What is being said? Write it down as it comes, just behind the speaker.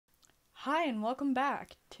Hi and welcome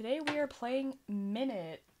back. Today we are playing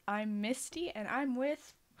Minit. I'm Misty and I'm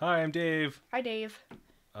with... Hi, I'm Dave. Hi Dave.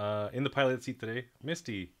 In the pilot seat today.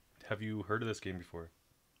 Misty, have you heard of this game before?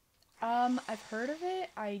 I've heard of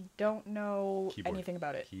it. I don't know anything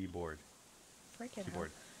about it. Keyboard. Freaking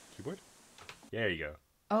Keyboard. hell. Keyboard? There you go.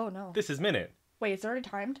 Oh no. This is Minit. Wait, it's already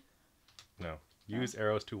timed? No. Use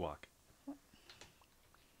arrows to walk.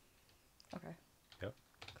 Okay. Yep.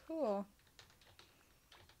 Cool.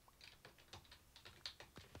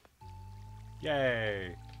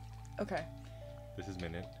 Yay! Okay. This is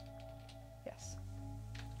Minit. Yes.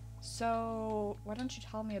 So, why don't you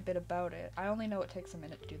tell me a bit about it? I only know it takes a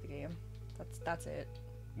minute to do the game. That's it.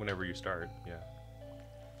 Whenever you start, yeah.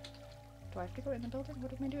 Do I have to go in the building?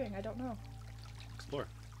 What am I doing? I don't know. Explore.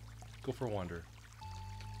 Go for a wander.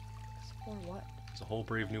 Explore what? There's a whole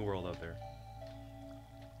brave new world out there.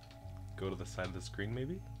 Go to the side of the screen,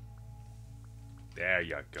 maybe? There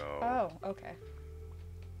you go. Oh, okay.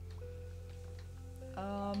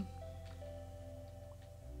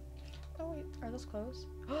 Oh wait, are those clothes?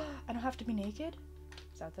 I don't have to be naked?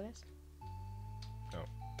 Is that what that is? No.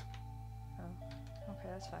 Oh, okay,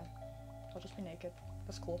 that's fine. I'll just be naked.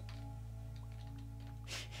 That's cool.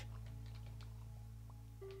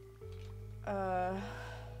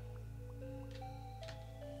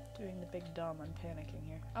 Doing the big dumb, I'm panicking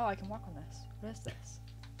here. Oh, I can walk on this. What is this?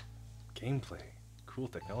 Gameplay. Cool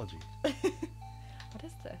technology. What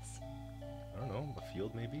is this? I don't know, a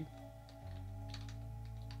field maybe?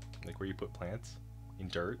 Like where you put plants in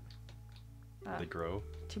dirt. They grow.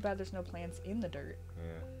 Too bad there's no plants in the dirt.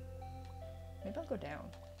 Yeah. Maybe I'll go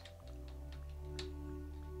down.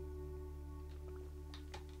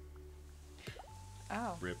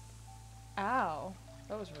 Ow. Rip. Ow.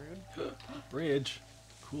 That was rude. Bridge.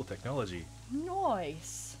 Cool technology.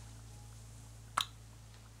 Nice.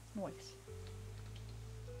 Nice.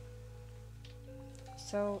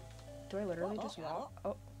 So, do I literally just walk?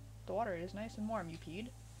 Oh, the water is nice and warm. You peed?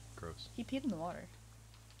 Gross. He peed in the water.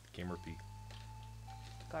 Gamer pee.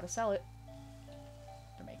 Gotta sell it.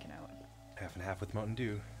 They're making out. Half and half with Mountain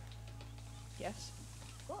Dew. Yes.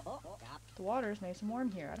 The water is nice and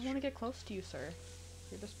warm here. I don't want to get close to you, sir.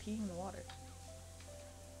 You're just peeing in the water.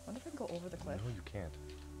 I wonder if I can go over the cliff. No, you can't.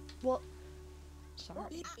 Well,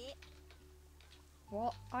 sorry.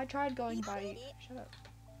 Well, I tried going by... Shut up.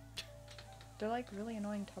 They're like really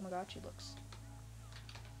annoying Tamagotchi looks.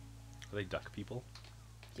 Are they duck people?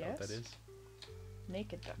 Is that Yes. what that is?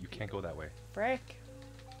 Naked duck. You can't go that way. Frick.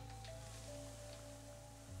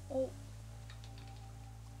 Oh.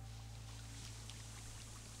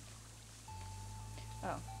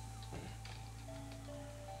 Oh.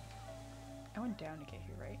 I went down to get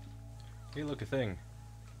here, right? Hey, look, a thing.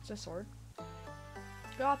 It's a sword.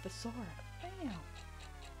 Got the sword. Bam.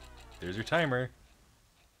 There's your timer.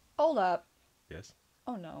 Hold up. Yes.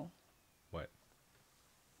 Oh no. What?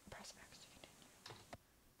 Press X to continue.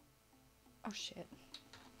 Oh shit.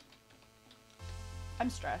 I'm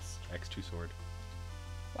stressed. X2 sword.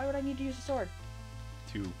 Why would I need to use a sword?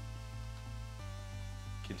 To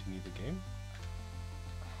continue the game.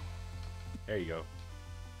 There you go.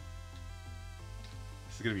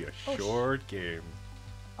 This is gonna be a short game.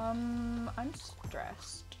 I'm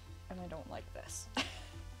stressed, and I don't like this.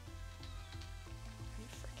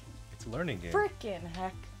 It's a learning game. Frickin'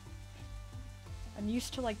 heck. I'm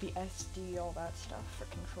used to like the SD, all that stuff for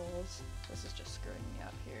controls. This is just screwing me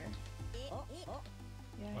up here.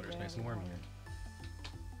 Yeah, Water's yeah, nice and warm here.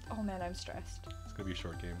 Oh man, I'm stressed. It's gonna be a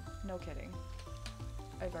short game. No kidding.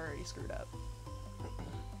 I've already screwed up.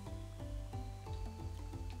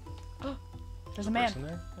 There's a man.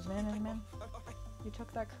 There? There's a man, there's a man. You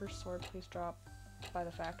took that cursed sword, please drop by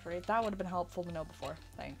the factory. That would have been helpful to know before.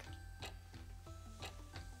 Thank.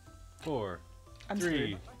 4, I'm 3,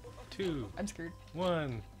 screwed. 2, I'm screwed.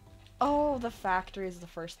 1. Oh, the factory is the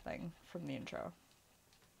first thing from the intro.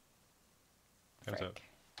 Time's up.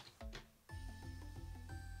 Frick.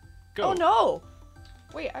 Go! Oh no!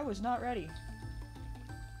 Wait, I was not ready.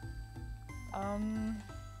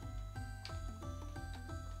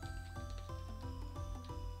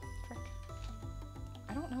 Frick.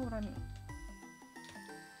 I don't know what I'm...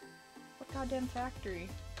 What goddamn factory?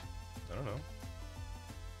 I don't know.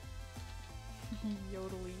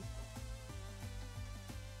 Yodely.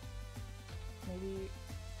 Maybe...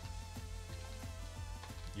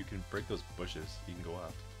 You can break those bushes. You can go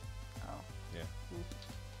up. Oh. Yeah. Ooh.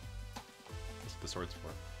 That's what the sword's for.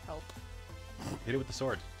 Help. Hit it with the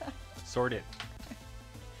sword. Sword it.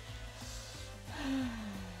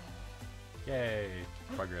 Yay.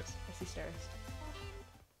 Progress. I see stairs.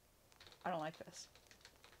 I don't like this.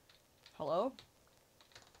 Hello?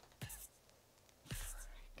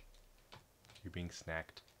 Frick. You're being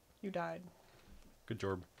snacked. You died. Good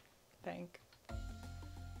job. Thank.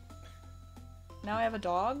 Now I have a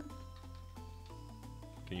dog?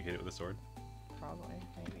 Can you hit it with a sword? Probably.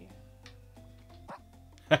 Maybe.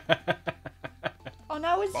 Oh,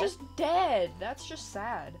 now it's just dead. That's just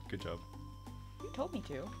sad. Good job. You told me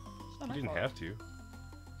to. It's not You my didn't fault. have to.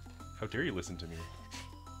 How dare you listen to me?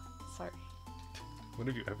 Sorry. When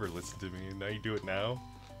have you ever listened to me? And now you do it now?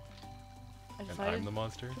 I And decided I'm the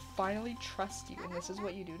monster? to finally trust you, and this is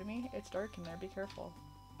what you do to me? It's dark in there. Be careful.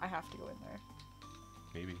 I have to go in there.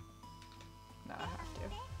 Maybe. No, I have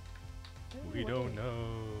to. We don't know.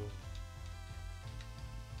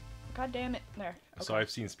 God damn it. There. Okay. So I've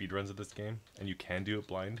seen speedruns of this game, and you can do it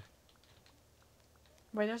blind.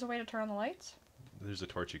 Wait, there's a way to turn on the lights? There's a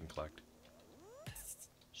torch you can collect.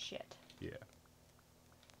 Shit. Yeah.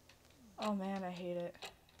 Oh man, I hate it.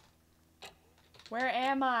 Where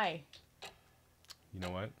am I? You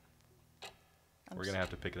know what? We're gonna have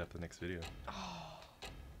to pick it up the next video. Oh.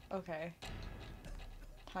 Okay.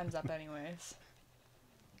 Time's up anyways.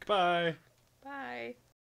 Goodbye! Bye.